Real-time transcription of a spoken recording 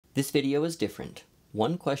This video is different.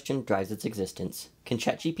 One question drives its existence. Can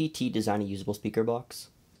ChatGPT design a usable speaker box?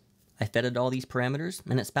 I fed it all these parameters,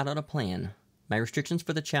 and it spat out a plan. My restrictions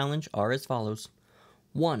for the challenge are as follows.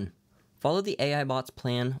 1. Follow the AI bot's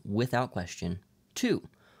plan without question. 2.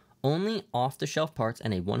 Only off-the-shelf parts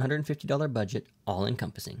and a $150 budget,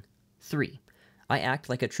 all-encompassing. 3. I act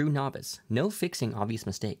like a true novice, no fixing obvious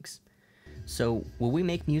mistakes. So, will we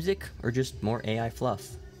make music, or just more AI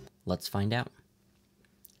fluff? Let's find out.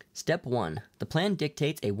 Step 1. The plan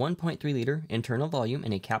dictates a 1.3 liter internal volume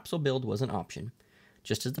and a capsule build was an option.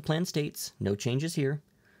 Just as the plan states, no changes here.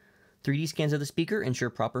 3D scans of the speaker ensure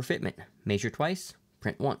proper fitment. Measure twice,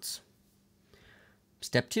 print once.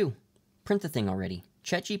 Step 2. Print the thing already.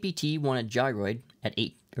 ChatGPT wanted gyroid at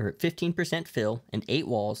 15% fill and 8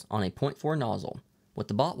 walls on a 0.4 nozzle. What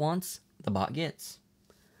the bot wants, the bot gets.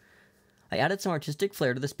 I added some artistic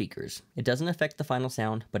flair to the speakers. It doesn't affect the final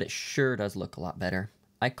sound, but it sure does look a lot better.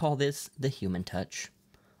 I call this the human touch.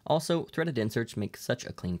 Also, threaded inserts make such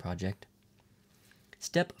a clean project.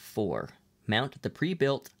 Step 4. Mount the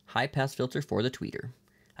pre-built high-pass filter for the tweeter.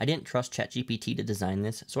 I didn't trust ChatGPT to design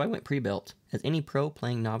this, so I went pre-built, as any pro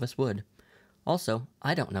playing novice would. Also,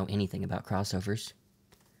 I don't know anything about crossovers.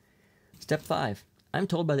 Step 5. I'm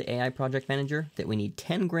told by the AI project manager that we need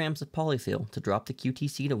 10 grams of polyfill to drop the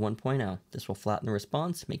QTC to 1.0. This will flatten the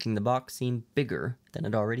response, making the box seem bigger than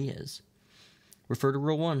it already is. Refer to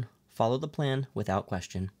Rule 1. Follow the plan without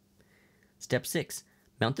question. Step 6.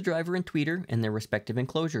 Mount the driver and tweeter in their respective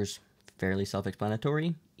enclosures. Fairly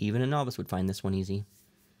self-explanatory. Even a novice would find this one easy.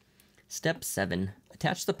 Step 7.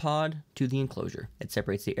 Attach the pod to the enclosure. It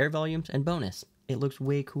separates the air volumes, and bonus, it looks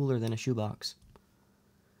way cooler than a shoebox.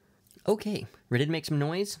 Okay, ready to make some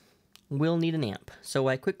noise? We'll need an amp, so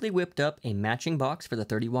I quickly whipped up a matching box for the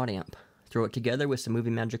 30-watt amp. Throw it together with some movie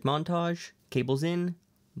magic montage, cables in,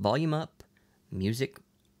 volume up, music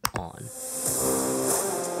on.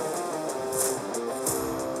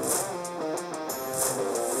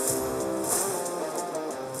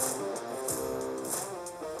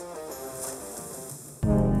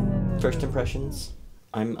 First impressions,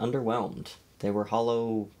 I'm underwhelmed. They were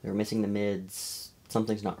hollow, they were missing the mids,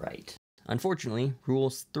 something's not right. Unfortunately, Rule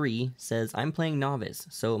 3 says I'm playing novice,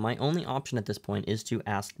 so my only option at this point is to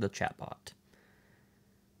ask the chatbot.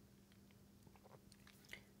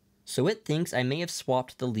 So it thinks I may have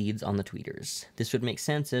swapped the leads on the tweeters. This would make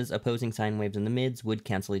sense as opposing sine waves in the mids would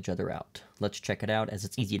cancel each other out. Let's check it out as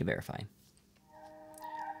it's easy to verify.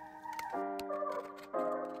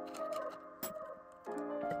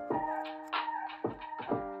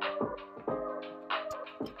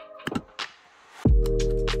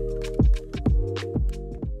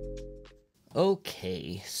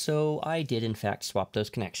 Okay, so I did in fact swap those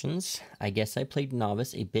connections. I guess I played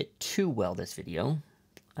novice a bit too well this video.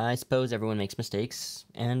 I suppose everyone makes mistakes,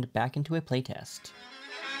 and back into a playtest.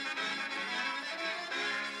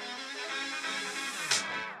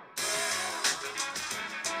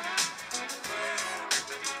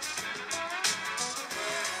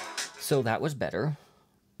 So that was better.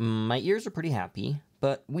 My ears are pretty happy,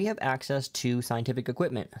 but we have access to scientific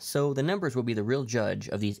equipment, so the numbers will be the real judge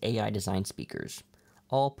of these AI designed speakers.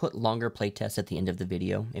 I'll put longer playtests at the end of the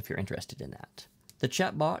video if you're interested in that. The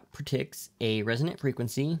chatbot predicts a resonant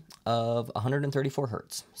frequency of 134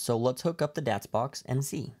 Hz, so let's hook up the DATS box and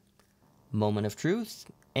see. Moment of truth,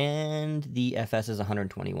 and the FS is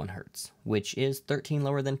 121 Hz, which is 13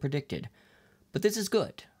 lower than predicted. But this is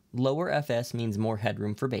good. Lower FS means more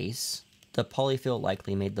headroom for bass. The polyfill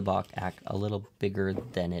likely made the box act a little bigger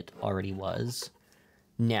than it already was.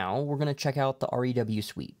 Now we're going to check out the REW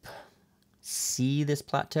sweep. See this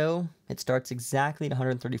plateau? It starts exactly at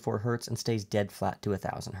 134 Hz and stays dead flat to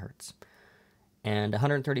 1000 Hz. And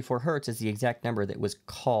 134 Hz is the exact number that was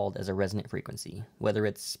called as a resonant frequency. Whether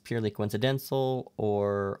it's purely coincidental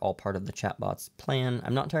or all part of the chatbot's plan,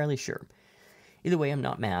 I'm not entirely sure. Either way, I'm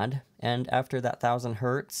not mad, and after that 1000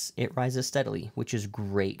 Hz, it rises steadily, which is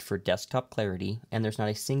great for desktop clarity, and there's not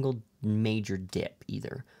a single major dip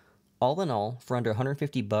either. All in all, for under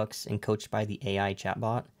 $150 and coached by the AI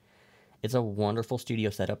chatbot, it's a wonderful studio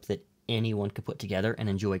setup that anyone could put together and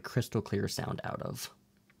enjoy crystal clear sound out of.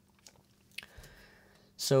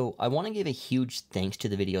 So I want to give a huge thanks to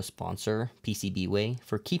the video sponsor, PCBway,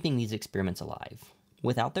 for keeping these experiments alive.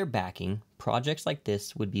 Without their backing, projects like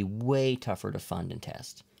this would be way tougher to fund and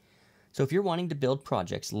test. So if you're wanting to build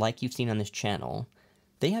projects like you've seen on this channel,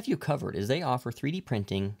 they have you covered as they offer 3D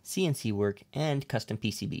printing, CNC work, and custom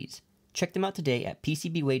PCBs. Check them out today at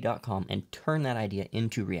PCBway.com and turn that idea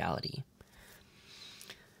into reality.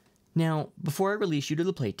 Now, before I release you to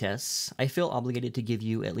the playtests, I feel obligated to give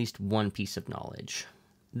you at least one piece of knowledge.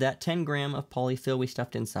 That 10 gram of polyfill we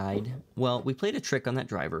stuffed inside, well, we played a trick on that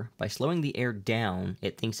driver. By slowing the air down,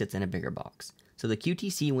 it thinks it's in a bigger box. So the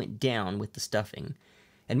QTC went down with the stuffing,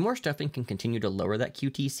 and more stuffing can continue to lower that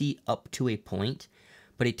QTC up to a point,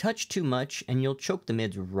 but a touch too much and you'll choke the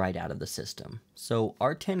mids right out of the system. So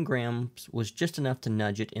our 10 grams was just enough to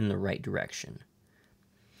nudge it in the right direction.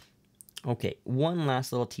 Okay, one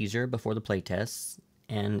last little teaser before the playtests,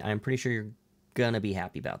 and I'm pretty sure you're gonna be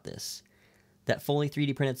happy about this. That fully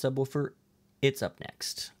 3D printed subwoofer, it's up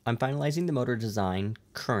next. I'm finalizing the motor design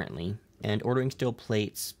currently and ordering steel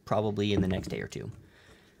plates probably in the next day or two.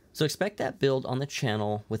 So expect that build on the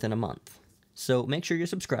channel within a month. So make sure you're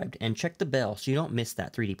subscribed and check the bell so you don't miss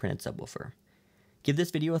that 3D printed subwoofer. Give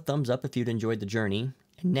this video a thumbs up if you'd enjoyed the journey.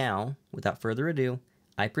 And now, without further ado,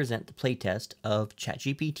 I present the playtest of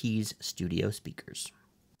ChatGPT's studio speakers.